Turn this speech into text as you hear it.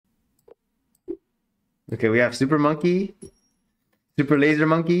Okay, we have Super Monkey, Super Laser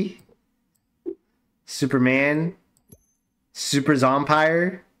Monkey, Superman, Super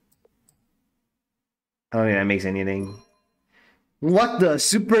Zompire. I don't think that makes anything. What the?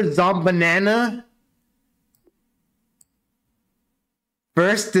 Super Zombanana?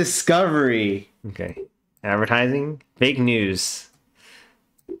 First discovery. Okay. Advertising. Fake news.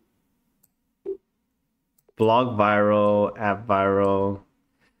 Blog viral. App viral.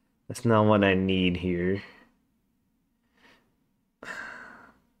 That's not what I need here.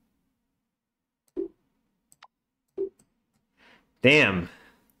 Damn.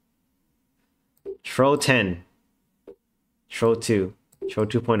 Troll 10. Troll 2. Troll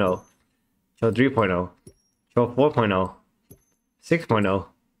 2.0. Troll 3.0. Troll 4.0. 6.0.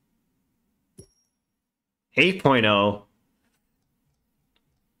 8.0.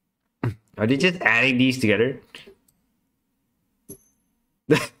 Are they just adding these together?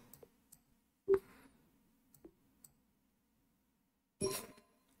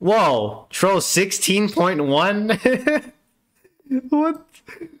 Whoa, Troll 16.1? What?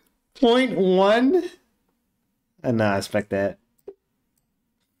 0.1? I not expect that.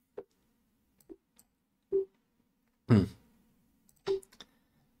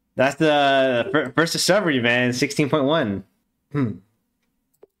 That's the first discovery, man. 16.1. Well,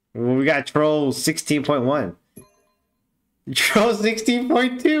 we got Troll 16.1. Troll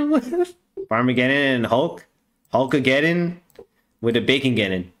 16.2. Farmageddon and Hulk. Hulkageddon with a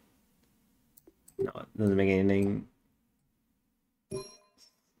Bacongeddon. No, it doesn't make anything.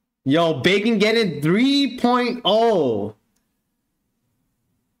 Yo, Bacongeddon 3.0.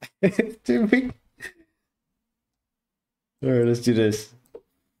 Alright, let's do this.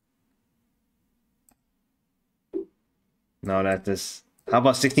 No, that's this. How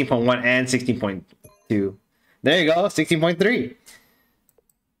about 16.1 and 16.2? There you go, 16.3.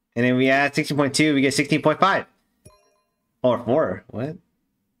 And then we add 16.2, we get 16.5. Or 4. What?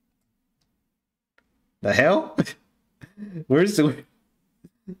 The hell? Where's the...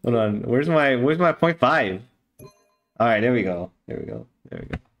 Hold on. Where's my 0.5? Alright, there we go. There we go. There we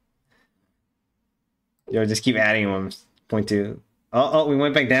go. Yo, just keep adding them. 0.2. Oh, we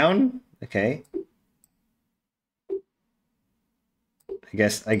went back down? Okay.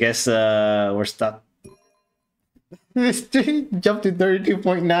 I guess we're stuck. This jumped to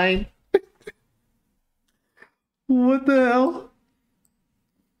 32.9. What the hell?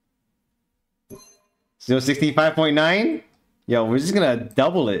 Still 65.9? Yo, we're just gonna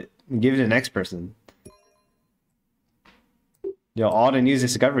double it and give it to the next person. Yo, all the news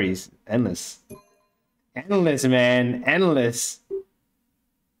discoveries. Endless. Endless, man. Endless.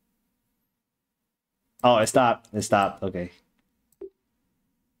 Oh, it stopped. It stopped. Okay.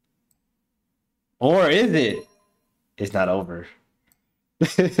 Or is it? It's not over.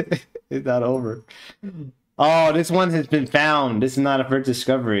 It's not over. Oh, this one has been found. This is not a first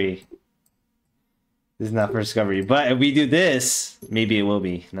discovery. This is not first discovery. But if we do this, maybe it will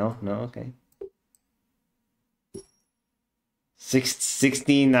be. No? No? Okay.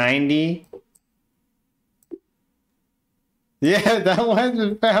 1690. Yeah, that one's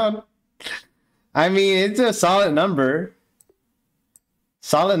been found. I mean, it's a solid number.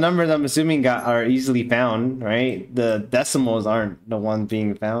 Solid numbers, I'm assuming, are easily found, right? The decimals aren't the ones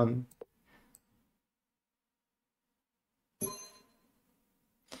being found.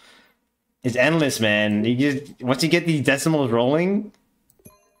 It's endless, man. You just once you get these decimals rolling.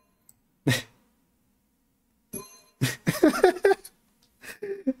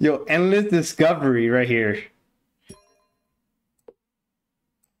 Yo, endless discovery right here.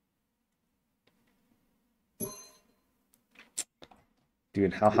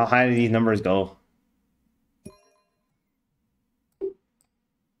 Dude, how high do these numbers go?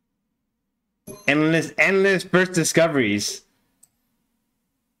 Endless first discoveries.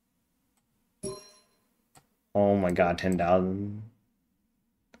 Oh my god, 10,000.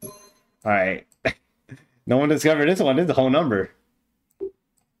 Alright. No one discovered this one. This is a whole number.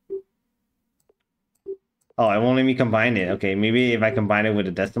 Oh, it won't let me combine it. Okay, maybe if I combine it with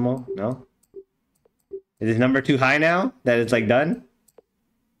a decimal? No? Is this number too high now? That it's like done?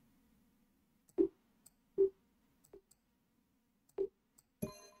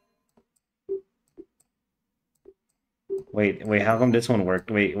 Wait, how come this one worked?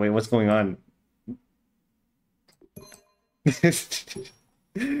 Wait, what's going on?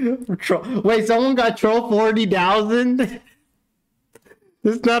 Wait, someone got troll 40,000?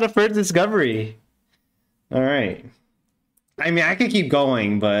 This is not a first discovery. Alright. I mean, I could keep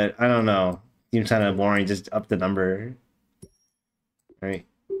going, but I don't know. Seems kind of boring, just up the number. Alright.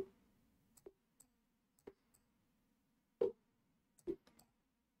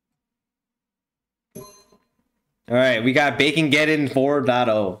 Alright, we got Bacon Geddon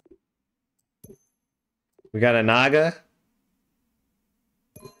 4.0. We got a Naga.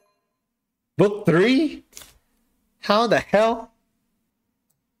 Book 3? How the hell?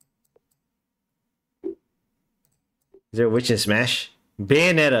 Is there a Witch and Smash?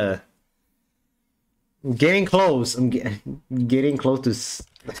 Bayonetta. I'm getting close. I'm getting close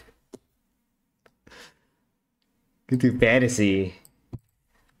to fantasy.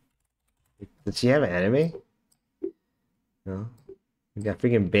 Does she have an anime? No. We got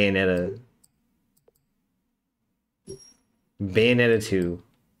freaking Bayonetta. Bayonetta 2.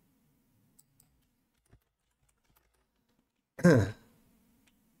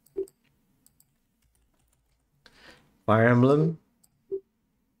 Fire Emblem.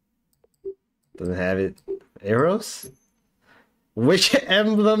 Doesn't have it. Arrows? Which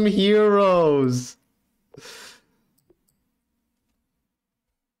Emblem Heroes?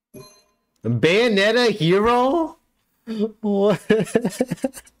 Bayonetta hero? What?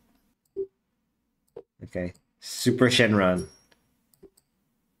 Okay. Super Shenron.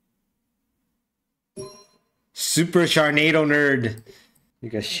 Super Sharnado nerd. You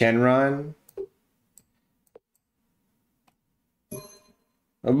got Shenron.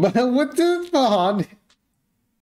 What the fuck?